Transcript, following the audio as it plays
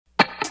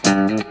Hey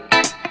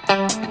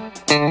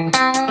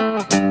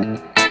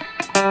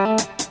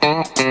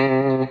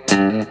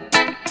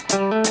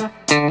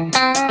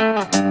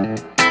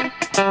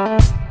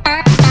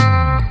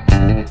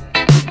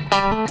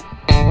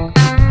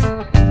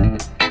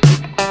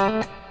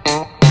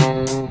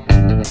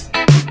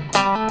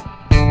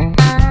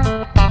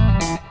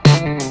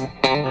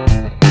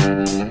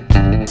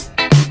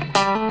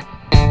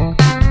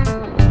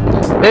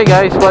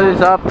guys, what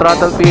is up?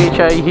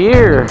 ThrottlePHI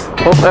here.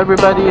 Hope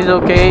everybody is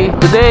okay.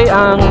 Today,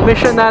 ang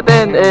mission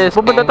natin is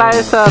pupunta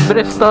tayo sa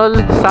Bristol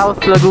South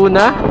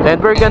Laguna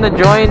and we're gonna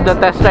join the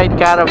test ride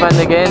caravan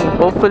again.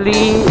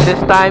 Hopefully,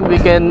 this time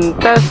we can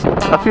test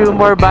a few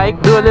more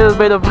bikes, do a little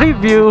bit of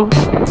review,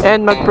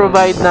 and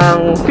mag-provide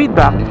ng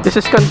feedback. This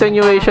is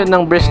continuation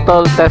ng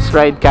Bristol test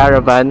ride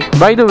caravan.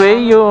 By the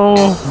way,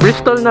 yung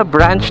Bristol na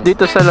branch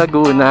dito sa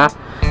Laguna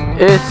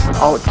is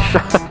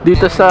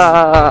dito sa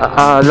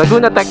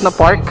Laguna Techno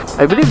Park.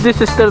 I believe this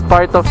is still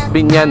part of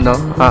Binyan, no?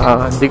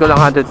 Hindi ko lang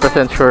 100%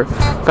 sure.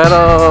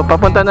 Pero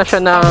papunta na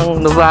siya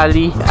ng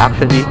Nuvali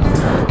actually.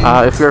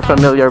 If you're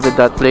familiar with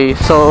that place.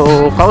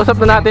 So, kausap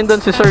na natin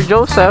dun si Sir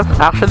Joseph.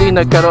 Actually,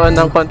 nagkaroon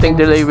ng konting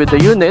delay with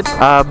the unit.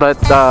 But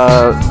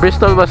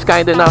Bristol was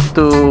kind enough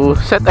to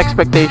set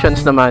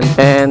expectations naman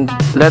and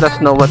let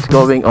us know what's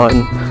going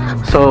on.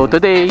 So,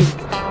 today,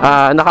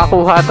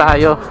 nakakuha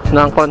tayo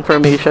ng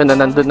confirmation na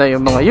nandun na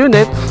yung mga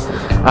units.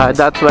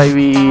 That's why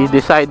we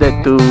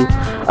decided to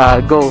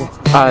go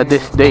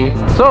this day.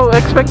 So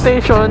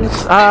expectations,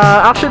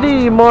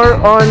 actually more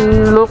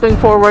on looking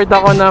forward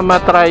ako na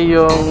matry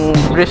yung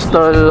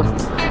Bristol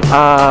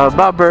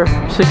Bobber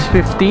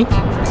 650.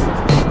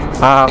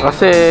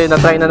 Kasi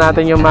natry na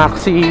natin yung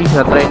Maxi,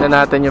 natry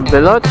na natin yung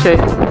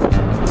Veloce.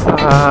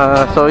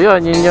 So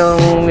yun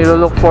yung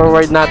nilook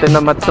forward natin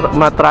na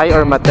matry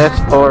or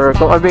matest, or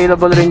kung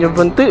available rin yung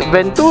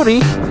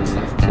Venturi,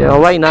 you know,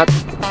 why not?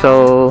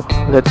 So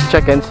let's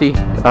check and see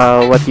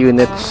what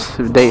units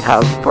they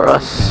have for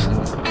us.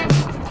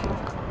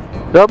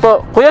 So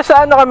po, kuya,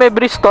 saan na kami?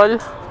 Bristol?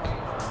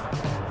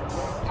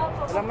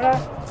 Alam mo na?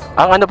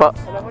 Ang ano po?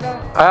 Alam mo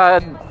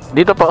na?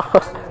 Dito po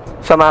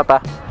sa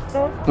mapa.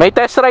 May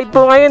test ride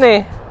po ngayon eh.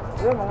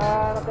 Yung mga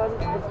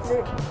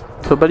naka-display.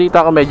 So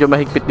balita ko medyo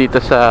mahigpit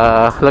dito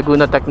sa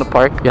Laguna Techno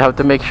Park. You have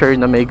to make sure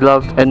na may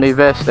glove and may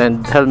vest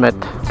and helmet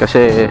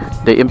kasi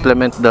they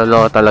implement the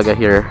law talaga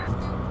here.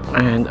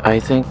 And I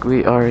think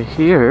we are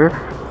here.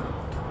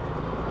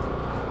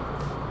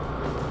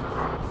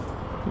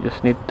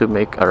 Just need to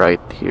make a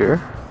right here.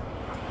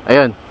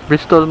 Ayun,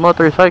 Bristol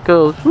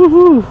Motorcycles.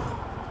 Woohoo!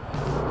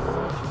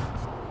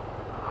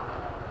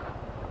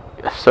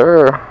 Yes,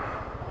 sir.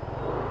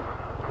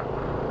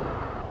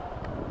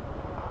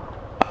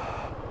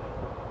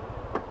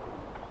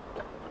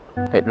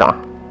 Wait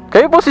lang.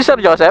 Kayo po si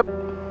Sir Joseph?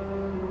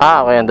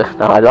 Okay, ando.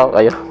 Nakala ko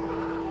kayo.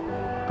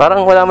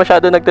 Parang wala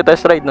masyado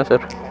nagte-test ride na,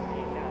 sir.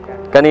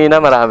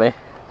 Kanina marami.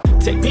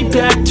 Take me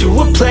back to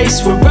a place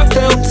where I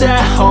felt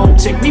at home.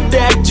 Take me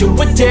back to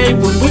a day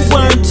when we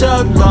weren't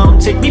alone.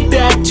 Take me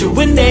back to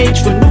an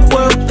age when the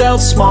world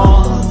felt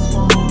small.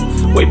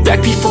 Way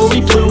back before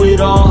we blew it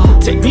all.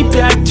 Take me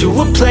back to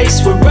a place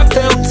where I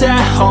felt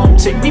at home.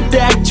 Take me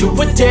back to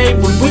a day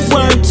when we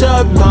weren't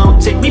alone.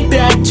 Take me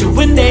back to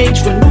an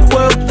age when the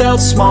world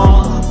felt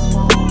small.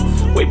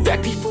 Way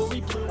back before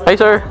we blew it all. Hi,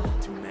 sir.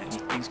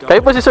 Kayo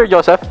po si Sir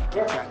Joseph?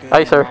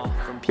 Hi, sir.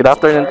 Good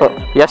afternoon po.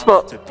 Yes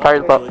po,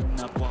 Carl po.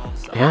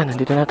 Ayan,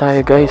 nandito na tayo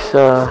guys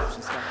sa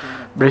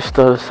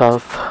Bristol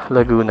South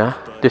Laguna.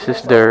 This is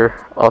their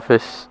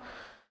office.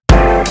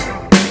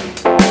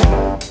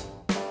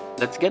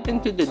 Let's get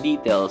into the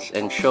details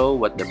and show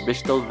what the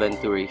Bristol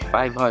Venturi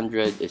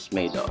 500 is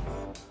made of.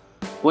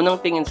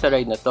 Unang tingin sa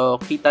ride na to,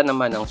 kita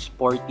naman ang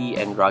sporty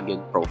and rugged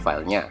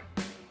profile niya.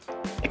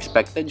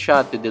 Expected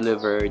siya to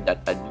deliver that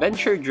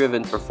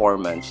adventure-driven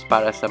performance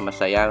para sa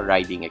masayang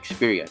riding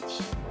experience.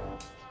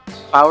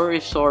 Power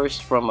is sourced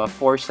from a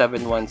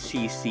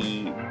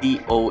 471cc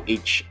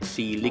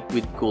DOHC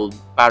liquid-cooled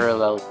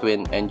parallel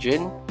twin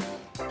engine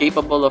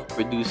capable of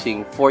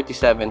producing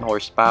 47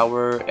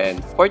 horsepower and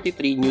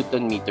 43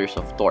 Nm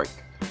of torque,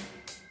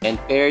 and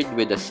paired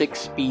with a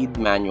 6-speed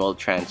manual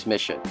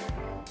transmission.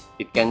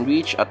 It can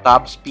reach a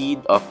top speed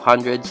of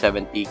 170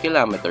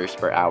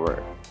 km/h.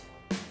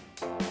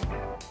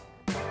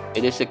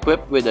 It is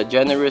equipped with a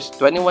generous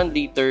 21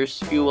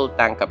 liters fuel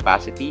tank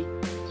capacity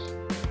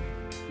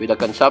with a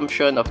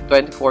consumption of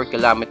 24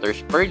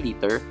 kilometers per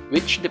liter,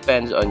 which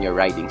depends on your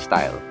riding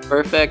style.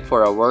 Perfect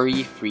for a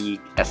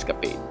worry-free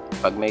escapade.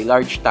 Pag may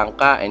large tank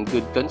ka and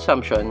good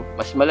consumption,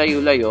 mas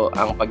malayo-layo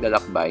ang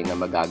paglalakbay na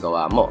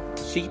magagawa mo.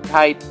 Seat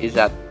height is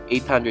at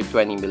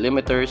 820mm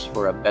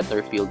for a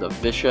better field of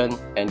vision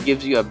and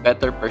gives you a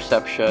better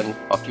perception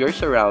of your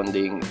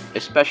surrounding,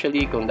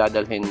 especially kung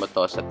dadalhin mo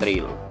to sa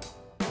trail.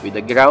 With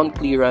a ground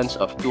clearance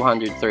of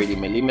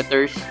 230mm,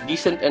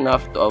 decent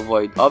enough to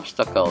avoid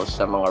obstacles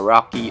sa mga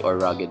rocky or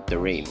rugged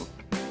terrain.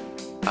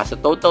 Has a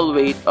total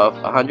weight of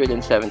 178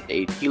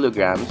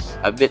 kilograms,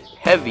 a bit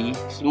heavy,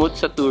 smooth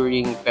sa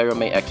touring pero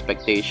may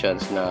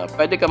expectations na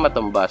pwede ka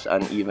matumbas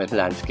uneven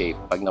landscape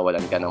pag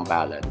nawalan ka ng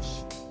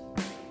balance.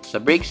 Sa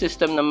brake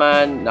system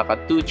naman, naka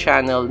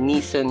 2-channel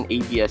Nissan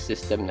ABS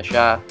system na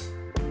siya,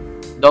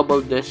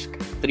 double disc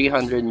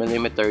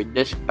 300mm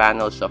disc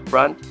panel sa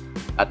front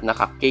at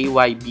naka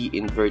KYB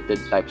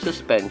inverted type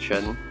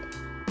suspension,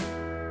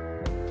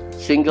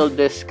 single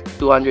disc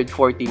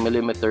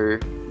 240mm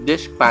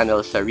disc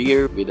panel sa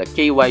rear with a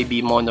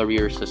KYB mono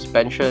rear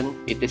suspension.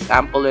 It is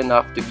ample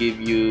enough to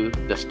give you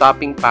the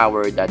stopping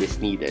power that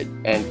is needed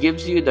and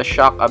gives you the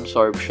shock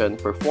absorption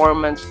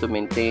performance to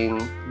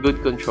maintain good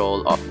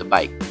control of the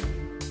bike.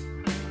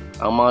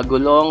 Ang mga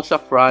gulong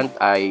sa front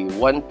ay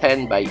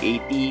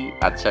 110/80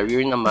 at sa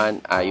rear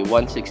naman ay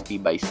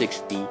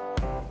 160/60.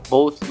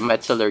 Both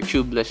Metzeler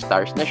tubeless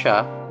tires na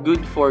siya,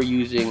 good for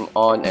using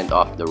on and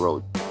off the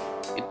road.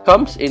 It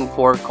comes in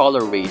 4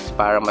 colorways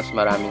para mas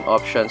maraming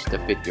options to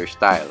fit your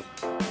style.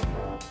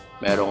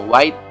 Merong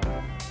white,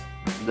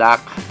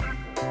 black,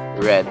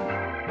 red,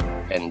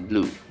 and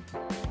blue.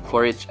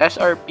 For its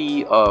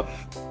SRP of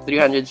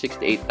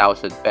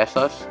 368,000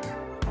 pesos,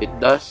 it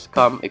does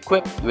come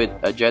equipped with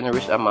a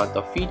generous amount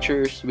of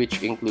features which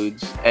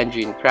includes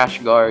engine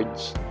crash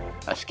guards,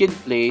 a skid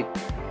plate,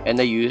 and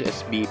a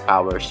USB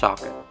power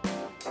socket.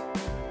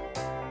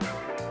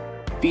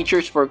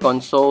 Features for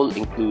console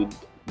include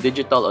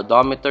digital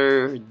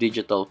odometer,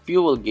 digital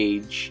fuel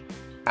gauge,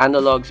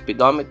 analog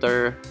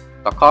speedometer,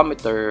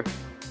 tachometer,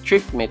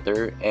 trip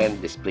meter, and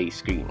display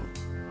screen.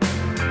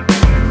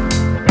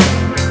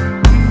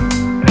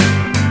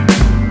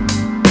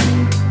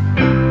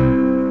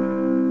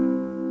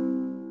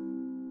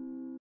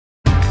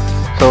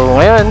 So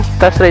ngayon,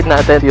 test ride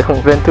natin yung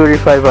Venturi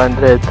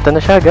 500. Ito na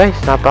siya guys,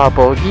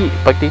 napaka-pogi.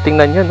 Pag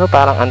titingnan nyo, no,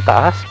 parang ang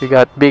taas. We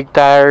got big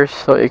tires,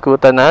 so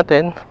ikutan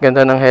natin.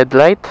 Ganda ng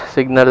headlight,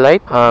 signal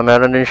light.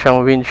 Meron din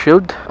siyang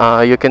windshield.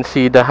 You can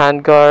see the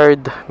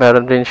handguard.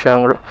 Meron din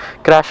siyang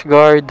crash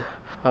guard.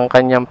 Ang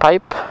kanyang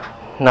pipe,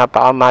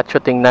 napaka-macho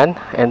tingnan.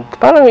 And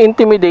parang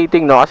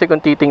intimidating, no? Kasi kung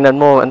titingnan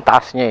mo, ang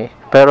taas niya eh.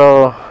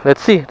 Pero,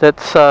 let's see.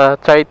 Let's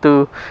try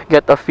to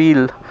get a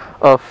feel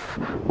of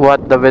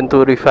what the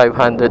Venturi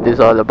 500 is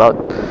all about.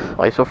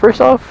 Okay, so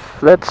first off,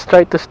 let's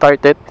try to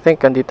start it. I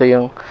think andito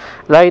yung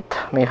light,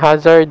 may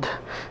hazard,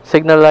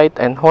 signal light,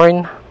 and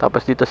horn.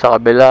 Tapos dito sa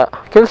kabila,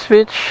 kill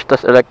switch,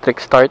 tapos electric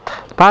start.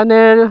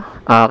 Panel,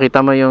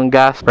 kita mo yung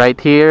gas right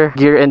here.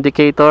 Gear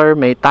indicator,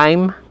 may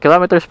time,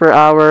 kilometers per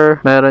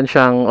hour. Meron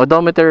siyang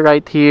odometer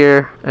right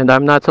here. And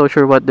I'm not so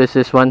sure what this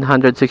is,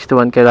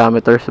 161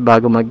 kilometers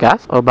bago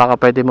mag-gas. O baka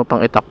pwede mo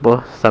pang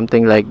itakbo,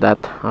 something like that.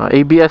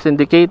 ABS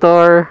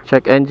indicator,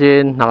 check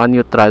engine,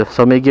 naka-neutral.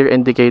 So may gear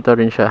indicator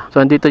rin siya.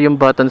 So andito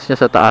yung buttons niya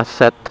sa taas,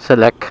 set,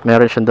 select.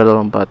 Meron siyang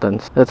dalawang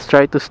buttons. Let's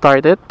try to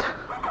start it.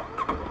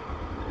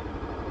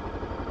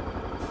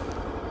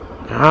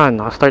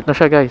 Naka-start na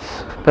siya guys.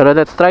 Pero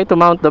let's try to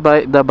mount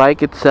the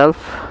bike itself.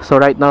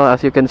 So right now,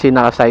 as you can see,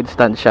 naka-side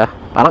stand siya.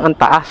 Parang ang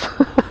taas.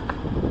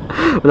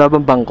 Wala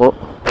bang bangko?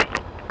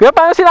 Kaya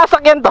paano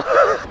sinasakyan to?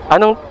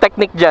 Anong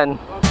technique dyan?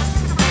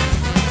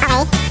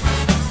 Okay.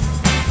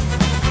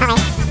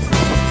 Okay.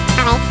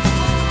 Okay.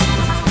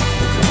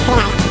 Sige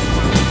na.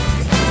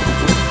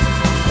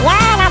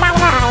 Yan,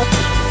 nadali mo.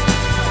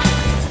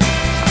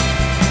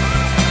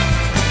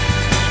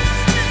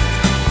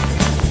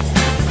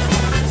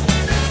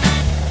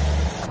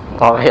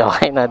 Okay.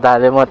 Okay,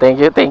 nadali mo.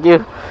 Thank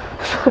you.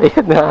 So,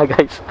 yun na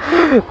guys.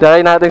 Try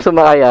natin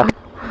sumakay.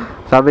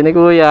 Sabi ni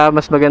Kuya,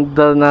 mas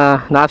maganda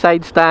na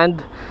naka-side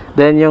stand.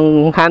 Then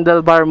yung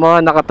handlebar mo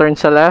naka-turn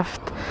sa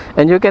left.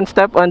 And you can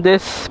step on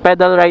this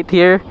pedal right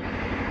here.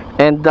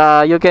 And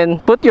you can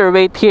put your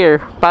weight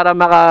here para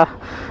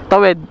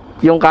makatawid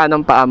yung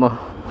kanang paa mo.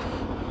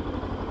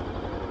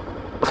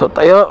 So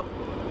tayo.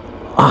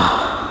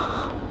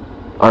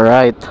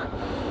 Alright.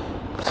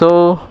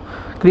 So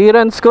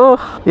clearance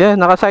ko, yeah,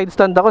 naka-side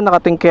stand ako,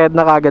 nakatingkad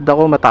na kagad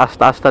ako.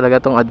 Mataas-taas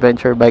talaga tong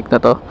adventure bike na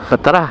to.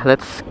 But tara,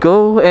 let's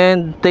go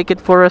and take it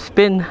for a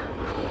spin.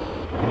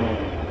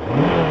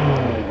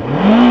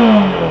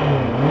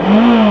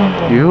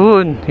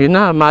 Yun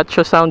na,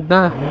 macho sound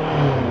na.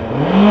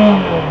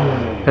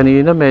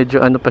 Kanina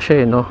medyo ano pa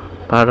siya eh, no?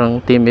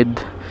 Parang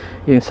timid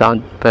yung sound.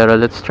 Pero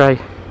let's try.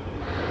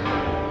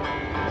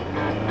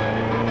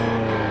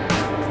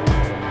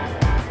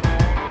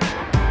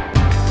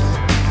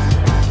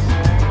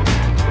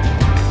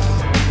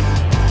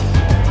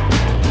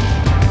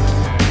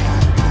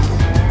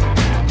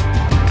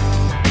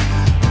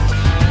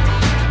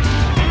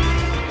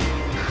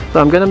 So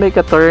I'm gonna make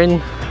a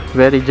turn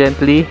very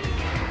gently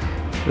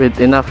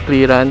with enough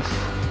clearance.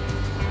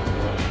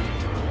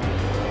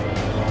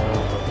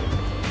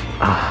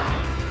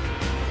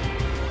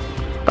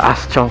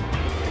 Taas, chong.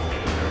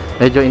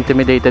 Medyo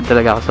intimidated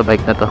talaga ako sa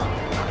bike na to.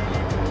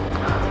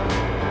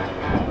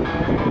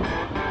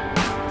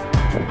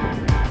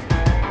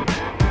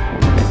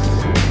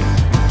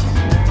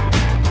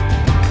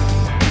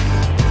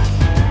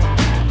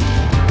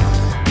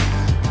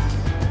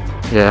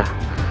 Yeah.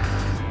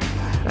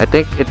 I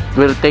think it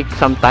will take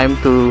some time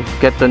to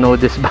get to know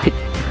this bike.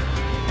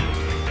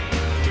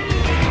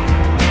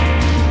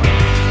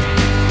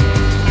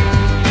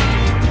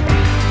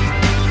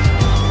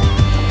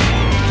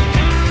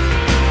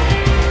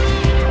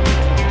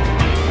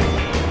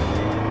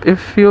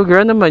 If you're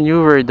gonna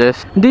maneuver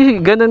this, hindi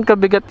ganun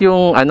kabigat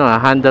yung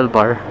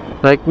handlebar.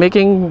 Like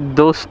making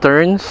those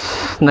turns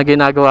na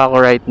ginagawa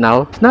ko right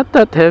now, it's not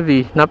that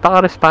heavy.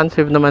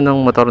 Napaka-responsive naman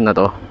ng motor na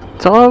to.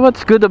 So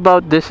what's good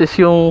about this is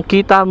yung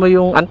kita mo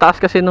yung antaas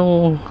kasi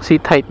nung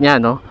seat height niya,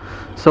 no?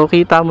 So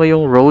kita mo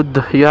yung road,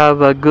 you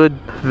have a good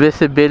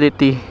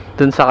visibility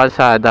dun sa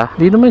kalsada.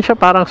 Hindi naman siya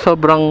parang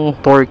sobrang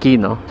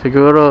torquey, no?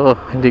 Siguro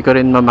hindi ko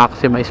rin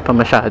ma-maximize pa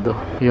masyado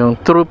yung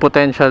true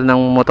potential ng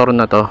motor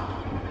na to.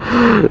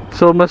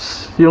 So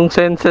mas yung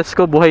senses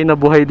ko buhay na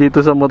buhay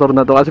dito sa motor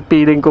na to kasi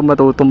feeling ko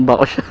matutumba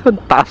ko siya.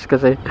 Taas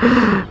kasi.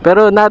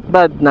 Pero not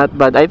bad, not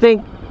bad. I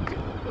think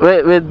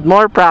with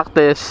more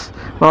practice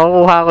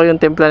makukuha ko yung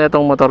timpla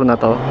nitong motor na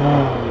to.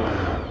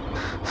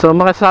 So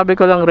makasabi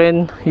ko lang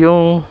rin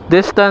yung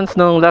distance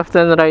ng left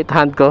and right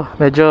hand ko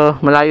medyo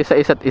malayo sa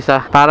isa't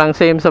isa. Parang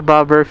same sa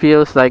bobber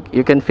feels like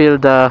you can feel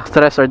the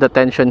stress or the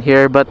tension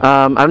here, but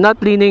I'm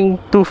not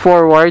leaning too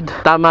forward.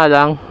 Tama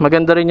lang.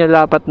 Maganda rin yung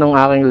lapat ng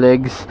aking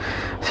legs.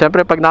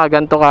 Siyempre pag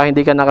nakaganto ka,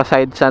 hindi ka naka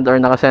side stand or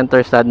naka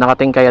center stand,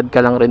 nakatingkayad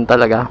ka lang rin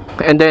talaga.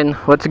 And then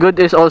what's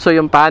good is also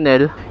yung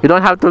panel. You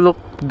don't have to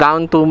look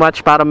down too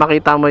much para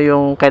makita mo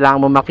yung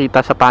kailangan mo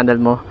makita sa panel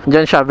mo.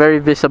 Diyan siya,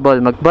 very visible.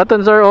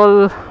 Buttons are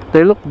all,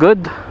 they look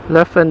good,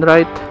 left and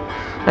right.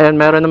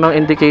 Ayan, meron namang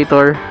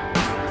indicator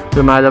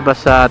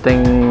lumalabas sa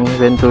ating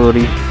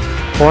Venturi.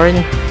 Horn,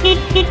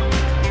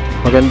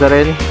 maganda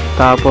rin.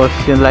 Tapos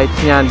yung lights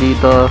niya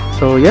dito.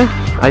 So yeah,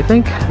 I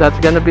think that's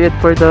gonna be it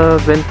for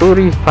the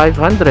Venturi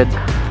 500.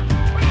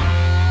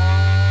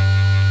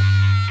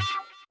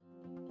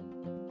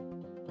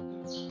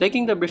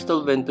 Taking the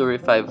Bristol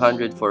Venturi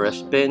 500 for a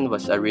spin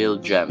was a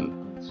real gem.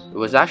 It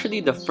was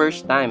actually the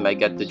first time I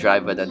got to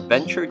drive an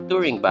adventure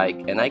touring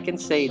bike, and I can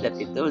say that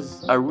it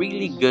was a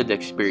really good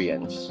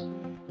experience.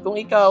 Kung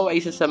ikaw ay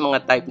isa sa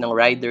mga type ng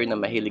rider na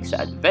mahilig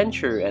sa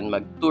adventure and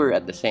mag-tour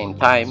at the same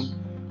time,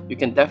 you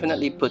can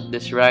definitely put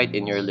this ride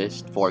in your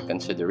list for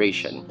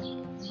consideration.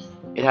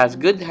 It has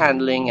good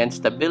handling and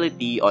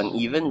stability on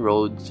even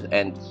roads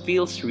and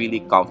feels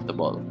really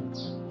comfortable.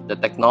 The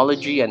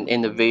technology and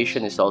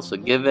innovation is also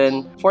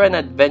given for an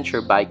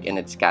adventure bike in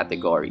its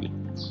category.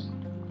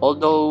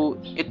 Although,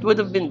 it would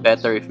have been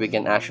better if we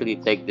can actually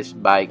take this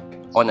bike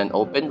on an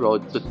open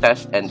road to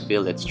test and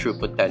feel its true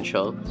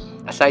potential.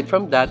 Aside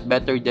from that,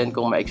 better din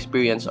kung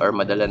ma-experience or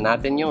madala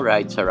natin yung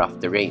ride sa rough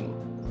terrain.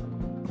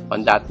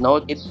 On that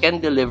note, it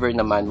can deliver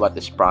naman what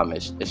is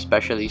promised,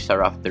 especially sa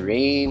rough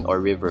terrain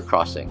or river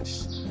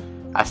crossings.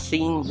 As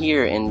seen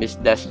here in Miss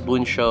Des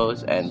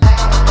Buncho's and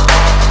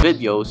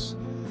videos,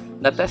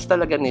 na-test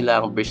talaga nila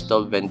ang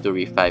Bristol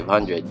Venturi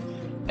 500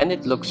 and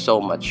it looks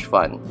so much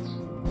fun.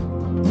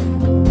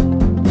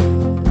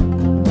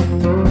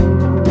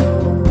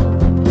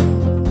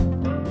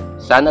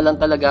 Sana lang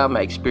talaga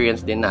ma-experience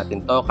din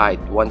natin to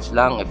kahit once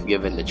lang if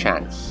given the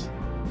chance.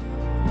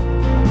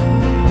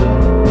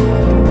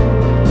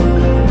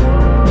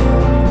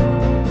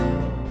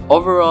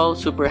 Overall,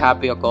 super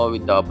happy ako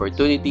with the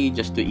opportunity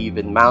just to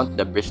even mount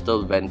the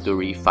Bristol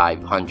Venturi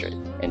 500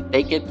 and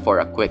take it for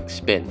a quick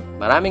spin.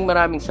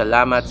 Maraming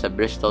salamat sa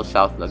Bristol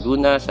South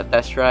Laguna sa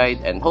test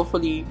ride, and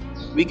hopefully,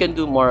 we can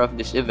do more of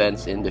these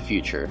events in the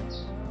future.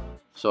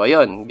 So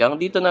ayun, hanggang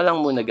dito na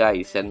lang muna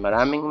guys, and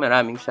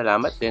maraming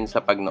salamat din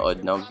sa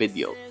pagnood ng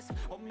video.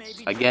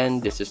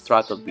 Again, this is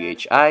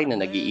ThrottlePHI na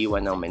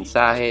nag-iiwan ng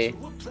mensahe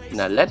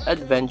na let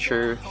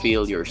adventure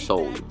fill your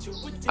soul.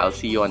 I'll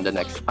see you on the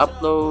next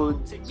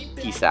upload.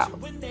 Peace out.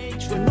 When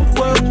the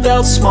world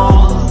felt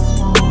small,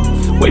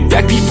 way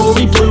back before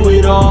we blew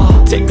it all.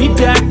 Take me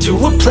back to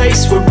a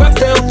place where I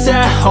felt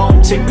at home.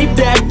 Take me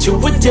back to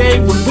a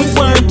day when we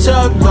weren't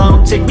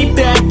alone. Take me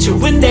back to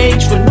an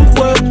age when the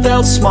world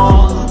felt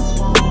small,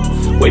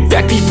 way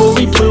back before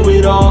we blew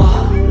it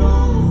all.